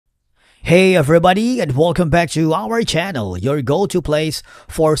Hey everybody, and welcome back to our channel, your go-to place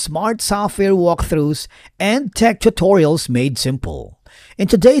for smart software walkthroughs and tech tutorials made simple. In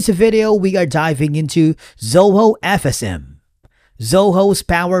today's video, we are diving into Zoho FSM. Zoho's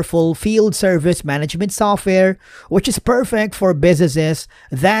powerful field service management software, which is perfect for businesses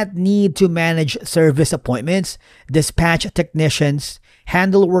that need to manage service appointments, dispatch technicians,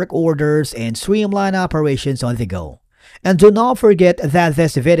 handle work orders, and streamline operations on the go. And do not forget that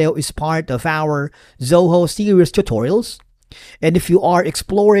this video is part of our Zoho series tutorials. And if you are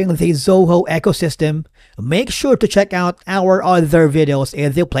exploring the Zoho ecosystem, make sure to check out our other videos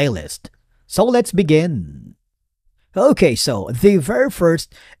in the playlist. So let's begin. Okay, so the very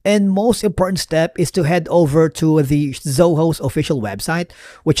first and most important step is to head over to the Zoho's official website,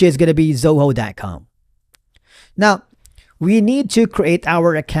 which is going to be zoho.com. Now, we need to create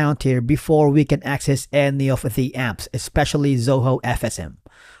our account here before we can access any of the apps, especially Zoho FSM.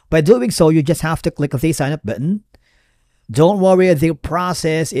 By doing so, you just have to click the sign up button. Don't worry, the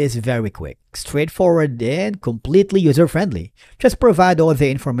process is very quick, straightforward, and completely user-friendly. Just provide all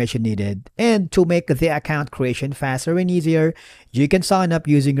the information needed. And to make the account creation faster and easier, you can sign up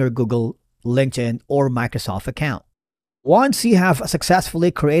using your Google, LinkedIn, or Microsoft account. Once you have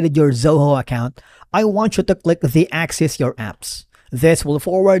successfully created your Zoho account, I want you to click the Access Your Apps. This will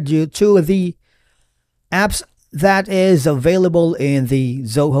forward you to the apps that is available in the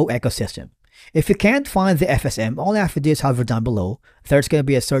Zoho ecosystem. If you can't find the FSM, all you have to do is hover down below. There's going to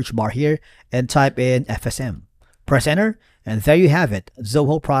be a search bar here and type in FSM. Press enter, and there you have it,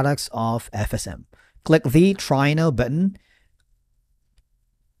 Zoho products of FSM. Click the Try Now button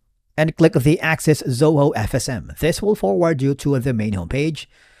and click the Access Zoho FSM. This will forward you to the main homepage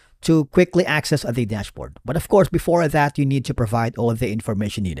to quickly access the dashboard. But of course, before that, you need to provide all the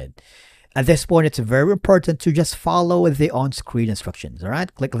information needed. At this point, it's very important to just follow the on-screen instructions. All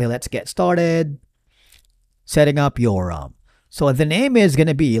right, click the Let's Get Started. Setting up your so the name is going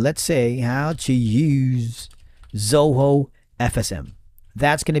to be, let's say, how to use Zoho FSM.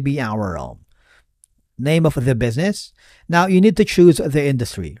 That's going to be our name of the business. Now you need to choose the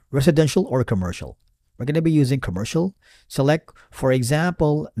industry, residential or commercial. We're going to be using commercial. Select, for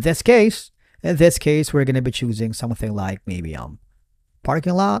example, in this case, we're going to be choosing something like maybe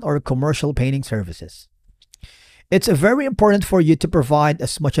parking lot or commercial painting services. It's very important for you to provide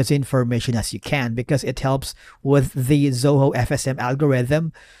as much as information as you can because it helps with the Zoho FSM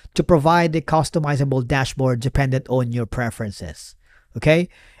algorithm to provide a customizable dashboard dependent on your preferences. Okay,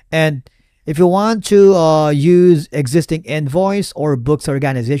 and if you want to use existing invoice or books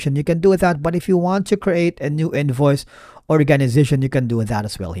organization, you can do that. But if you want to create a new invoice organization, you can do that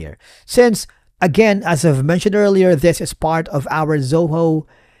as well here. Since, again, as I've mentioned earlier, this is part of our Zoho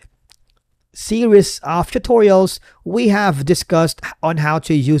series of tutorials, we have discussed on how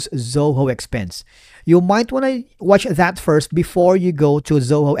to use Zoho Expense. You might want to watch that first before you go to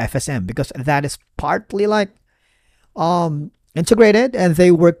Zoho FSM because that is partly like integrated and they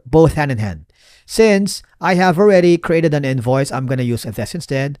work both hand in hand. Since I have already created an invoice, I'm going to use this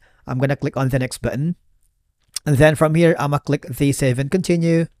instead. I'm going to click on the next button. And then from here, I'm going to click the Save and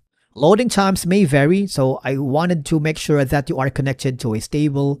Continue. Loading times may vary, so I wanted to make sure that you are connected to a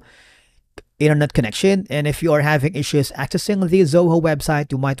stable internet connection. And if you are having issues accessing the Zoho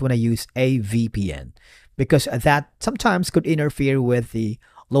website, you might want to use a VPN because that sometimes could interfere with the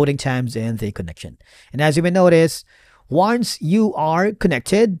loading times and the connection. And as you may notice, once you are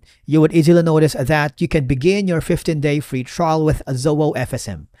connected, you would easily notice that you can begin your 15-day free trial with Zoho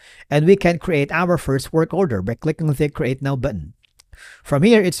FSM. And we can create our first work order by clicking the Create Now button. From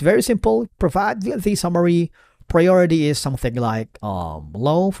here, it's very simple. Provide the summary. Priority is something like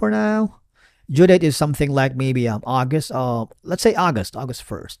low for now. Due date is something like maybe August. Let's say August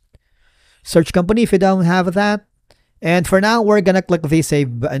 1st. Search company if you don't have that. And for now, we're going to click the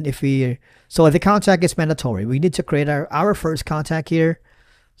Save button so the contact is mandatory. We need to create our first contact here.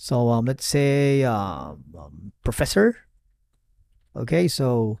 So let's say professor. Okay,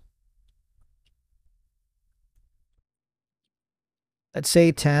 so let's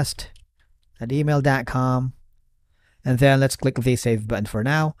say test@email.com. And then let's click the Save button for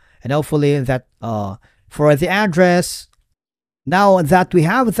now. And hopefully that for the address, now that we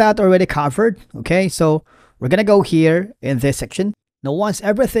have that already covered, okay, so we're going to go here in this section. Now, once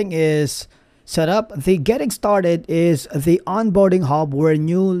everything is set up, the Getting Started is the onboarding hub where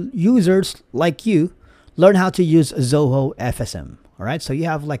new users like you learn how to use Zoho FSM. All right, so you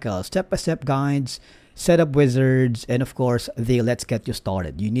have like a step-by-step guides, setup wizards, and of course, the Let's Get You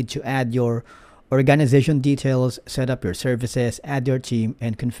Started. You need to add your organization details, set up your services, add your team,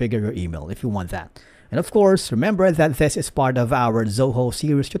 and configure your email if you want that. And of course, remember that this is part of our Zoho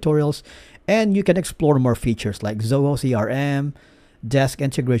series tutorials, and you can explore more features like Zoho CRM, desk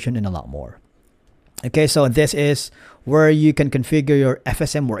integration, and a lot more. Okay, so this is where you can configure your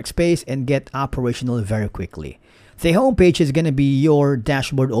FSM workspace and get operational very quickly. The home page is going to be your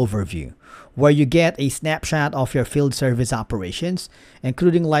dashboard overview, where you get a snapshot of your field service operations,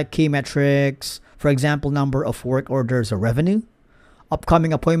 including like key metrics, for example, number of work orders or revenue,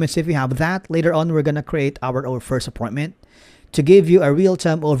 upcoming appointments if you have that. Later on, we're going to create our first appointment to give you a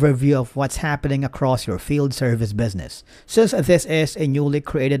real-time overview of what's happening across your field service business. Since this is a newly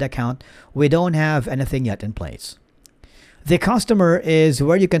created account, we don't have anything yet in place. The customer is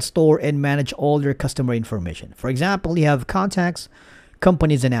where you can store and manage all your customer information. For example, you have contacts,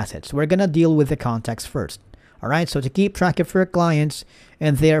 companies, and assets. We're going to deal with the contacts first. All right, so to keep track of your clients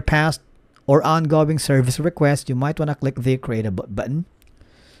and their past or ongoing service requests, you might want to click the create a button.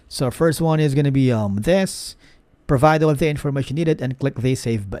 So first one is going to be this. Provide all the information needed and click the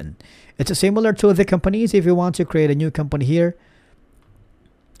save button. It's similar to the companies. If you want to create a new company here,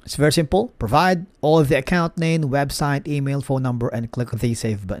 it's very simple. Provide all of the account name, website, email, phone number, and click the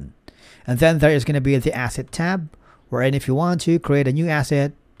save button. And then there is going to be the asset tab, wherein if you want to create a new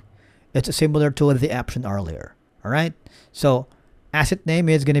asset, it's similar to the option earlier. All right. So asset name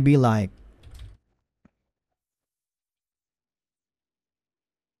is going to be like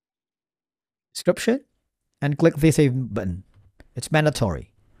description, and click the save button. It's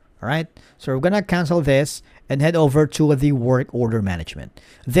mandatory. All right, so we're gonna cancel this and head over to the work order management.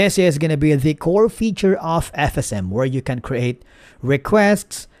 This is gonna be the core feature of FSM, where you can create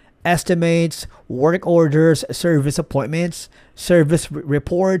requests, estimates, work orders, service appointments, service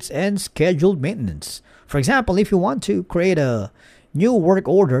reports, and scheduled maintenance. For example, if you want to create a new work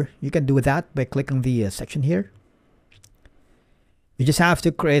order, you can do that by clicking the section here. You just have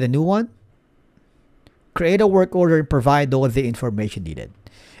to create a new one, create a work order, and provide all the information needed.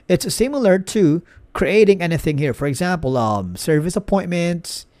 It's similar to creating anything here. For example, service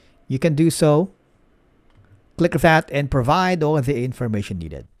appointments, you can do so. Click that and provide all the information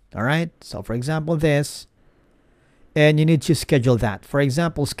needed. All right. So for example, this, and you need to schedule that. For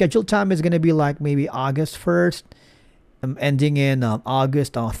example, schedule time is going to be like maybe August 1st, ending in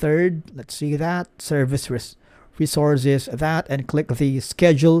August 3rd. Let's see that. Service resources, that, and click the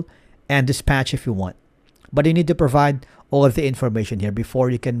schedule and dispatch if you want. But you need to provide all of the information here before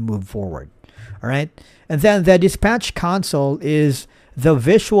you can move forward. All right. And then the dispatch console is the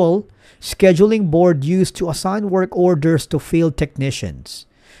visual scheduling board used to assign work orders to field technicians,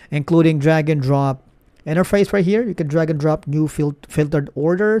 including drag and drop interface right here. You can drag and drop new filtered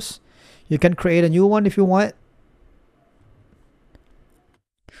orders. You can create a new one if you want.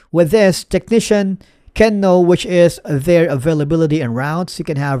 With this, technician can know which is their availability and routes. You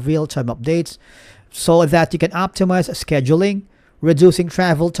can have real-time updates so that you can optimize scheduling, reducing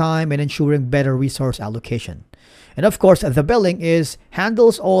travel time, and ensuring better resource allocation. And of course, the billing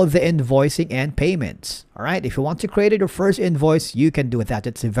handles all the invoicing and payments. All right, if you want to create your first invoice, you can do that.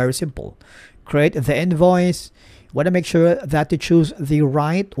 It's very simple. Create the invoice. You want to make sure that you choose the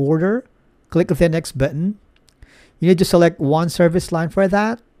right order. Click the next button. You need to select one service line for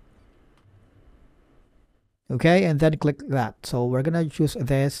that. Okay, and then click that. So we're gonna choose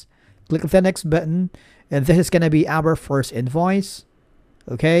this. Click the next button, and this is gonna be our first invoice.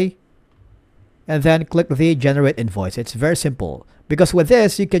 Okay, and then click the generate invoice. It's very simple, because with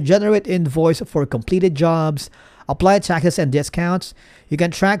this you can generate invoice for completed jobs, apply taxes and discounts. You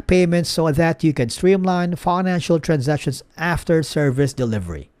can track payments so that you can streamline financial transactions after service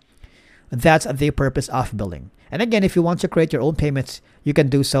delivery. That's the purpose of billing. And again, if you want to create your own payments, you can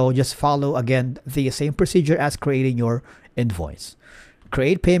do so. Just follow again the same procedure as creating your invoice.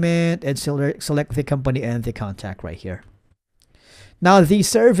 Create payment and select the company and the contact right here. Now, the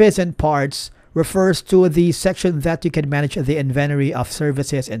service and parts refers to the section that you can manage the inventory of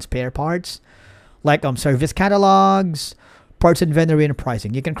services and spare parts, like service catalogs, parts inventory, and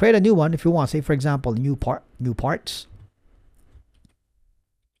pricing. You can create a new one if you want. Say, for example, new parts.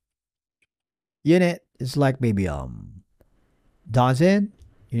 Unit is like maybe dozen.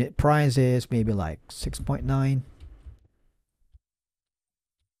 Unit price is maybe like 6.9.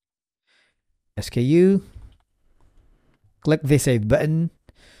 SKU. Click the save button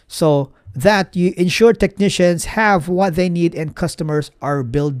so that you ensure technicians have what they need and customers are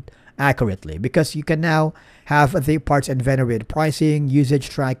billed accurately, because you can now have the parts inventory, pricing, usage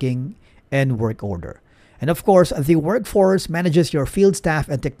tracking, and work order. And of course, the workforce manages your field staff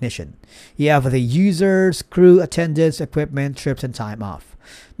and technician. You have the users, crew, attendance, equipment, trips, and time off.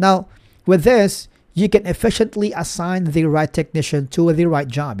 Now, with this, you can efficiently assign the right technician to the right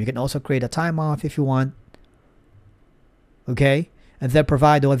job. You can also create a time off if you want, okay? And then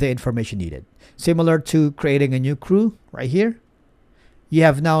provide all the information needed. Similar to creating a new crew right here. You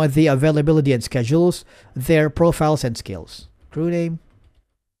have now the availability and schedules, their profiles and skills. Crew name,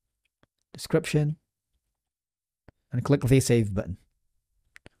 description, and click the save button.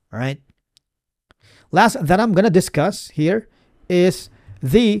 All right. Last that I'm going to discuss here is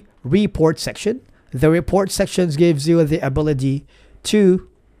the report section. The report sections gives you the ability to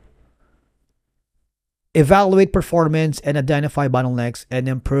evaluate performance and identify bottlenecks and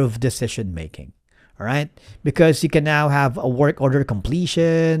improve decision making. All right. Because you can now have a work order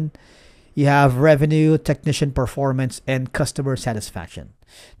completion, you have revenue, technician performance, and customer satisfaction.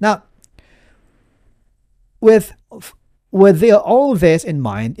 Now, with all of this in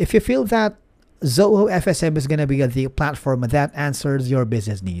mind, if you feel that Zoho FSM is going to be the platform that answers your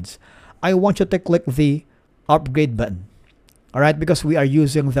business needs, I want you to click the upgrade button. All right, because we are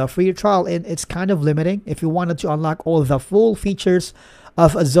using the free trial and it's kind of limiting. If you wanted to unlock all the full features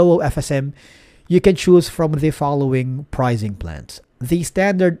of Zoho FSM, you can choose from the following pricing plans. The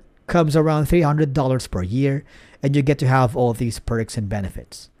standard comes around $300 per year, and you get to have all these perks and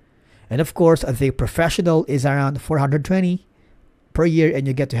benefits. And of course, the professional is around $420 per year, and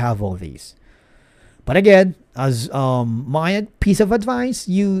you get to have all these. But again, as my piece of advice,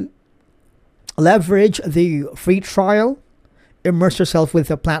 you leverage the free trial, immerse yourself with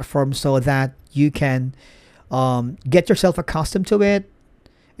the platform so that you can get yourself accustomed to it.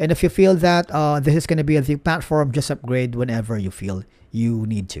 And if you feel that this is going to be the platform, just upgrade whenever you feel you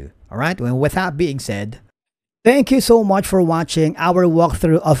need to. All right. And with that being said, thank you so much for watching our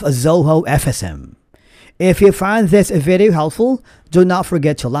walkthrough of Zoho FSM. If you find this video helpful, do not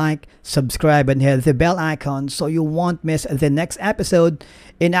forget to like, subscribe, and hit the bell icon so you won't miss the next episode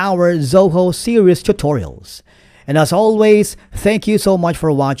in our Zoho series tutorials. And as always, thank you so much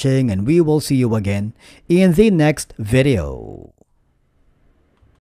for watching, and we will see you again in the next video.